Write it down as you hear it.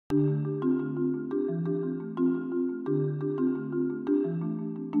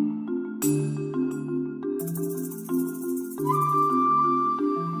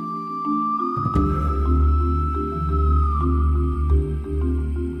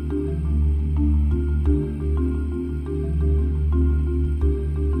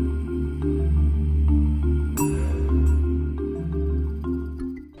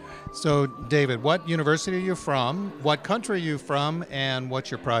So, David, what university are you from? What country are you from? And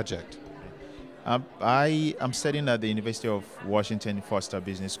what's your project? I am studying at the University of Washington Foster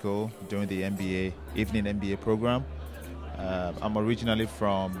Business School doing the MBA, evening MBA program. I'm originally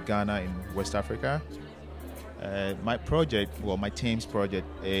from Ghana in West Africa. My project, well, my team's project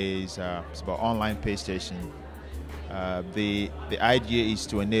is it's about online PayStation. The idea is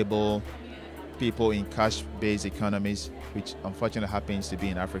to enable people in cash-based economies, which unfortunately happens to be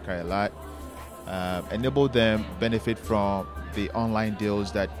in Africa a lot, enable them benefit from the online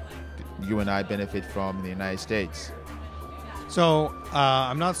deals that you and I benefit from in the United States. So,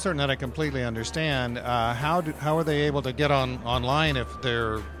 I'm not certain that I completely understand. How are they able to get online if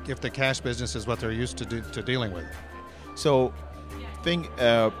the cash business is what they're used to dealing with? So,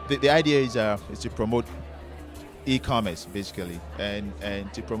 the idea is to promote e-commerce basically, and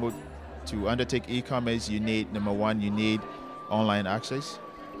to undertake e-commerce, you need, number one, you need online access,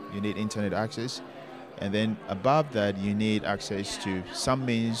 you need internet access, and then above that, you need access to some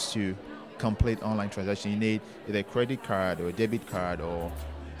means to complete online transaction. You need either a credit card or a debit card or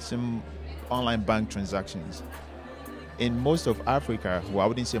some online bank transactions. In most of Africa, well, I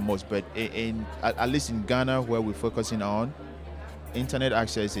wouldn't say most, but at least in Ghana, where we're focusing on, internet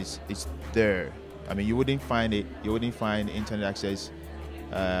access is there. I mean, you wouldn't find internet access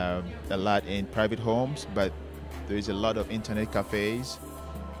a lot in private homes, but there is a lot of internet cafes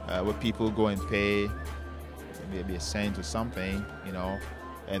where people go and pay maybe a cent or something,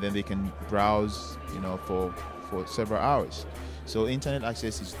 and then they can browse, for several hours. So internet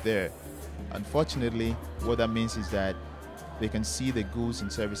access is there. Unfortunately, what that means is that they can see the goods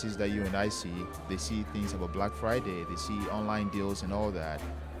and services that you and I see. They see things about Black Friday, they see online deals and all that,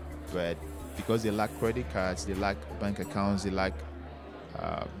 but because they lack credit cards, they lack bank accounts, they lack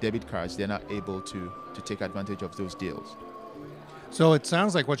debit cards, they're not able to take advantage of those deals. So it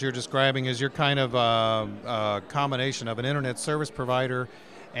sounds like what you're describing is you're kind of a combination of an internet service provider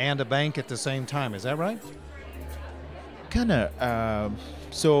and a bank at the same time. Is that right? Kind of.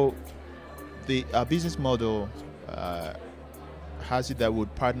 So the business model has it that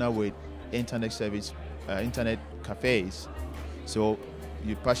would partner with internet cafes. So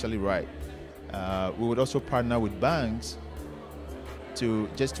you're partially right. We would also partner with banks to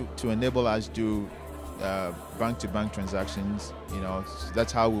enable us to do bank-to-bank transactions. So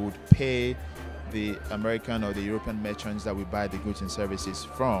that's how we would pay the American or the European merchants that we buy the goods and services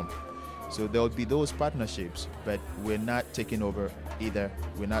from. So there will be those partnerships, but we're not taking over either.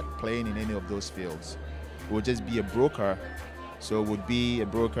 We're not playing in any of those fields. We'll just be a broker. So it would be a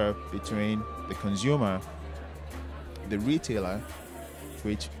broker between the consumer, the retailer,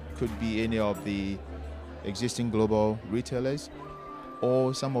 which could be any of the existing global retailers,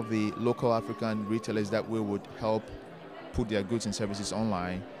 or some of the local African retailers that we would help put their goods and services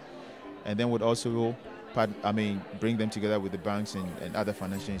online, and then would also bring them together with the banks and other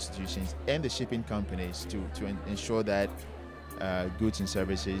financial institutions and the shipping companies to ensure that goods and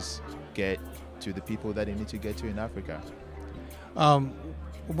services get to the people that they need to get to in Africa.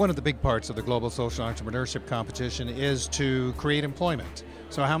 One of the big parts of the Global Social Entrepreneurship Competition is to create employment.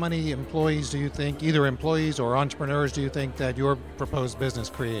 So how many employees do you think, either employees or entrepreneurs, do you think that your proposed business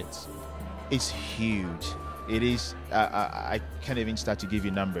creates? It's huge. It is. I can't even start to give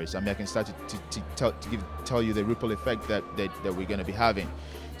you numbers. I mean, I can start to tell you the ripple effect that we're going to be having.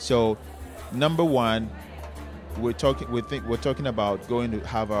 So, number one, we're talking about going to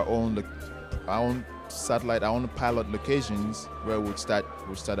have our own satellite, our own pilot locations where we'll start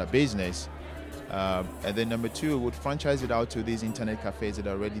our business. And then number two, we would franchise it out to these internet cafes that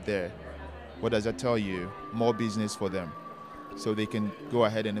are already there. What does that tell you? More business for them, so they can go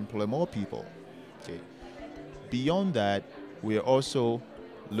ahead and employ more people. Okay. Beyond that, we are also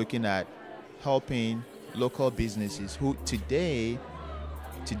looking at helping local businesses who today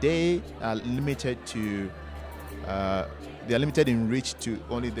are limited to they are limited in reach to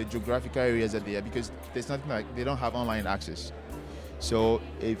only the geographical areas that they are, because there's nothing like, they don't have online access. So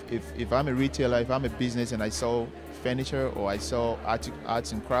if I'm a retailer, if I'm a business and I sell furniture, or I sell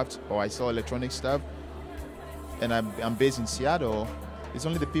arts and crafts, or I sell electronic stuff, and I'm based in Seattle, it's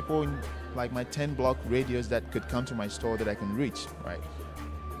only the people in like my 10-block radius that could come to my store that I can reach, right?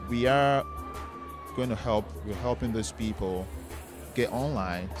 We are going to we're helping those people get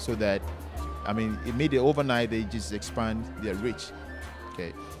online so that, immediately overnight they just expand their reach.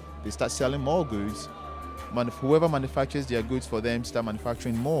 Okay, they start selling more goods. Whoever manufactures their goods for them start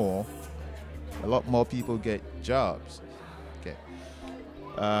manufacturing more. A lot more people get jobs. Okay.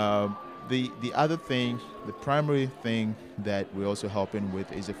 The other thing, the primary thing that we're also helping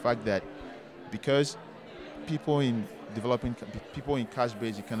with is the fact that because people in people in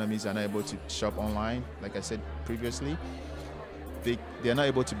cash-based economies are not able to shop online, like I said previously. They're not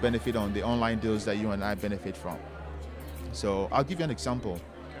able to benefit on the online deals that you and I benefit from. So I'll give you an example.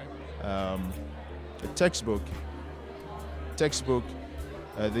 A textbook.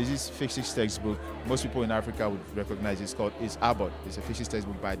 There's this physics textbook. Most people in Africa would recognize it's Abbott. It's a physics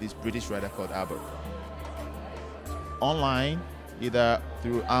textbook by this British writer called Abbott. Online, either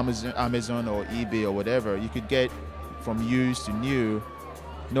through Amazon or eBay or whatever, you could get from used to new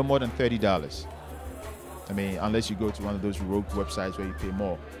no more than $30. I mean, unless you go to one of those rogue websites where you pay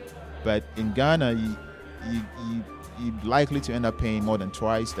more. But in Ghana, you're likely to end up paying more than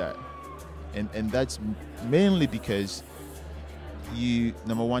twice that. And that's mainly because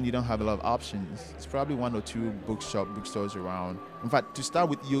number one, you don't have a lot of options. It's probably one or two bookstores around. In fact, to start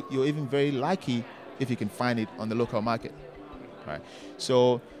with, you're even very lucky if you can find it on the local market. Right.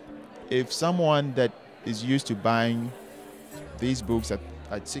 So if someone that is used to buying these books at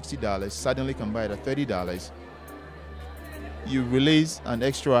 $60 suddenly can buy it at $30, you release an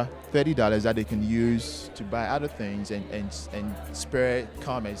extra $30 that they can use to buy other things and spur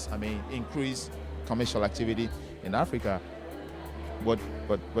commerce. I mean, increase commercial activity in Africa. What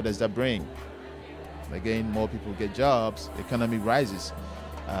does that bring? Again, more people get jobs, the economy rises.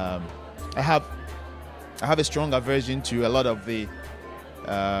 I have a strong aversion to a lot of the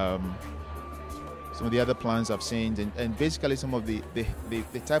some of the other plans I've seen, and basically some of the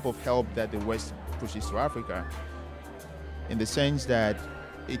type of help that the West pushes to Africa, in the sense that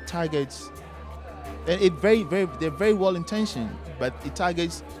it targets, and they're very well intentioned, but it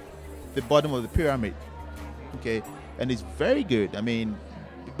targets the bottom of the pyramid. Okay, and it's very good. I mean,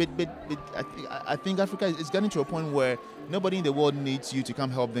 but I think Africa is getting to a point where nobody in the world needs you to come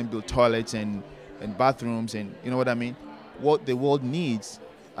help them build toilets and bathrooms, and you know what I mean. What the world needs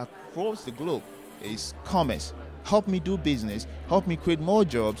across the globe is commerce. Help me do business. Help me create more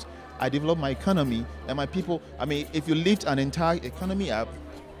jobs. I develop my economy and my people. I mean, if you lift an entire economy up,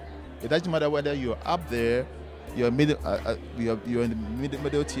 it doesn't matter whether you're up there, you're in the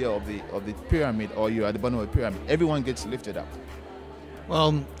middle tier of the pyramid, or you're at the bottom of the pyramid. Everyone gets lifted up.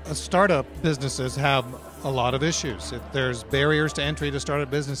 Well, startup businesses have a lot of issues. There's barriers to entry to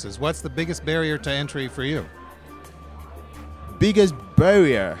startup businesses. What's the biggest barrier to entry for you? Biggest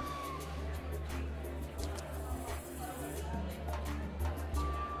barrier.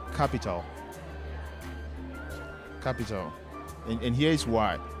 Capital. And here's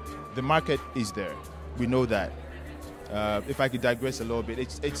why. The market is there. We know that. If I could digress a little bit,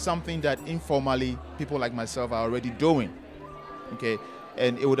 it's something that informally people like myself are already doing. Okay,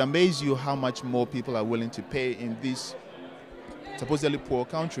 and it would amaze you how much more people are willing to pay in these supposedly poor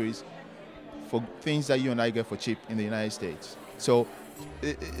countries for things that you and I get for cheap in the United States. So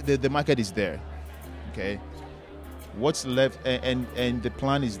the market is there. Okay, what's left, and the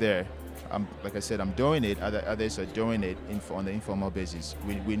plan is there. Like I said, I'm doing it. Others are doing it on the informal basis.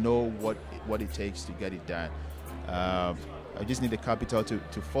 We know what it takes to get it done. I just need the capital to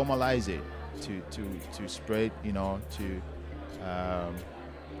formalize it, to spread, to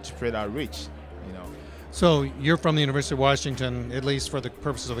spread our reach, So you're from the University of Washington, at least for the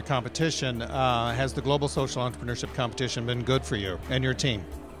purposes of the competition. Has the Global Social Entrepreneurship Competition been good for you and your team?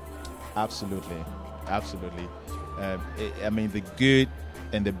 Absolutely. I mean, the good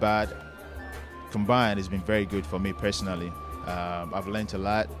and the bad combined has been very good for me personally. I've learned a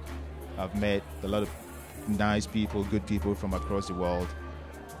lot. I've met a lot of nice people, good people from across the world.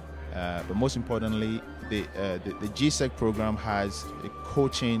 But most importantly, the GSEC program has a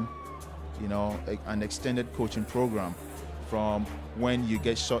coaching, an extended coaching program from when you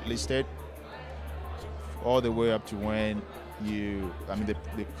get shortlisted all the way up to when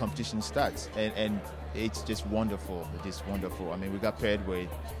the competition starts. And it's just wonderful. It's just wonderful. I mean, we got paired with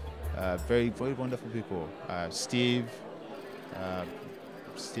very, very wonderful people. Steve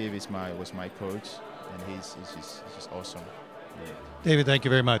was my coach, and he's just awesome. Yeah. David, thank you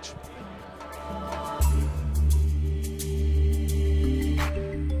very much.